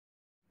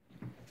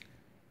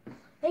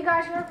Hey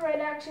guys, NERF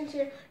Actions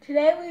here.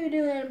 Today we will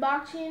do an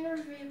unboxing and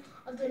review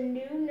of the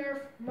new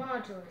NERF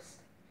Modulus.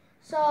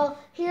 So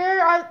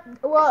here are,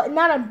 well,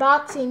 not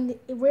unboxing,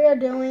 we're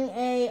doing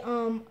a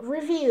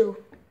review.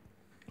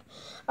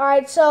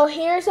 Alright, so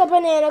here's a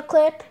banana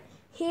clip.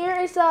 Here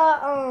is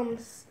a,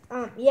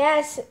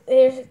 yes,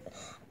 there's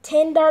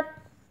 10 dart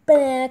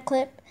banana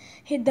clip.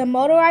 Here, the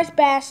motorized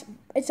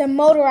it's a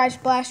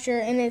motorized blaster,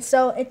 and it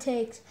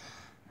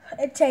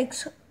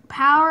takes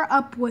power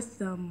up with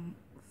them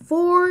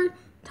 4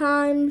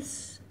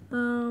 times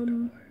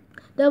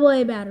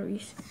AA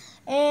batteries.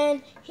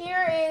 And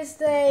here is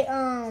the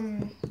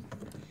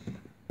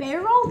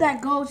barrel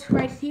that goes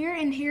right here,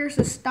 and here's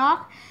the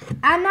stock.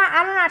 I'm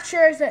not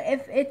sure if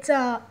it's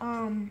a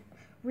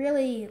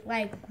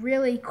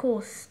really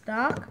cool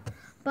stock,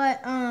 but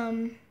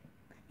I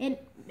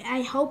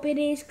hope it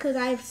is, because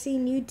I've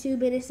seen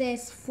YouTube and it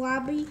says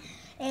floppy.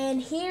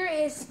 And here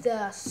is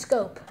the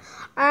scope.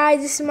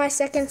 This is my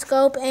second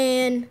scope,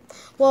 and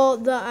well,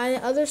 the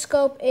other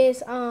scope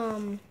is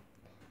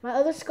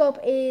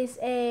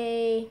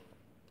a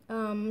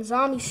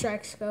zombie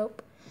strike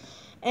scope.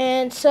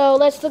 And so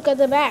let's look at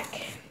the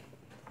back.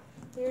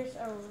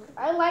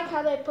 I like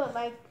how they put,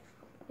 like,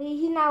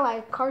 he's not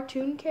like a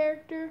cartoon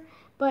character,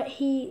 but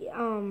he's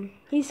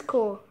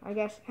cool, I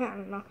guess. I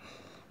don't know.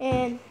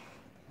 And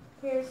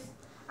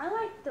I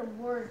like the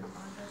word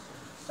on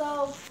this.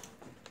 So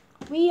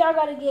we are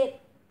gonna get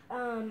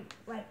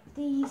like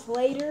these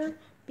later,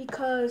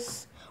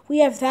 because we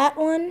have that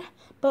one,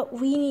 but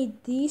we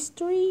need these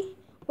 3.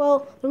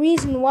 Well, the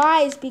reason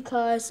why is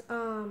because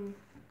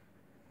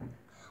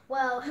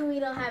well, we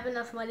don't have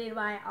enough money to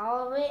buy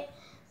all of it.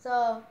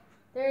 So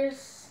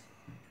there's,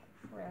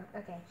 well,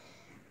 okay.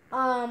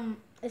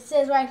 It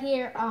says right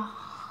here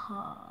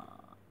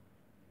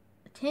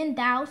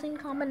 10,000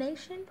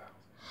 combinations,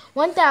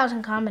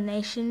 1,000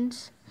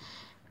 combinations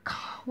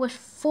with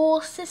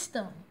full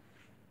system.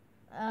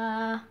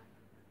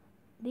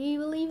 Do you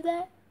believe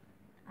that?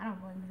 I don't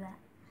believe that.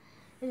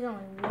 There's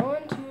only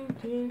 1, 2,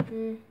 3,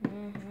 4,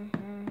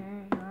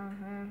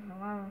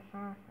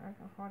 5, 6,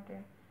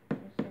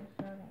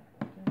 7,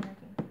 8, 9.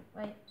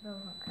 Wait,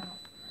 those don't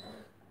count.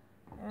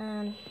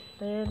 And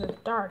there's the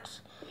darts.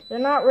 They're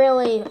not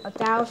really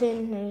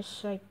 1,000.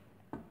 There's like,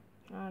 I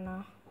don't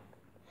know.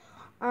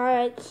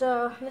 Alright,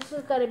 so this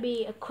is gonna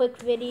be a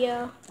quick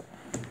video,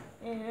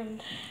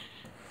 and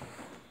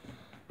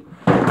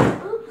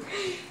oops.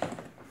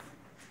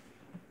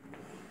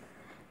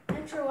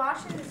 Thanks for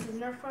watching. This is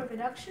NERF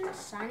Productions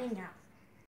signing out.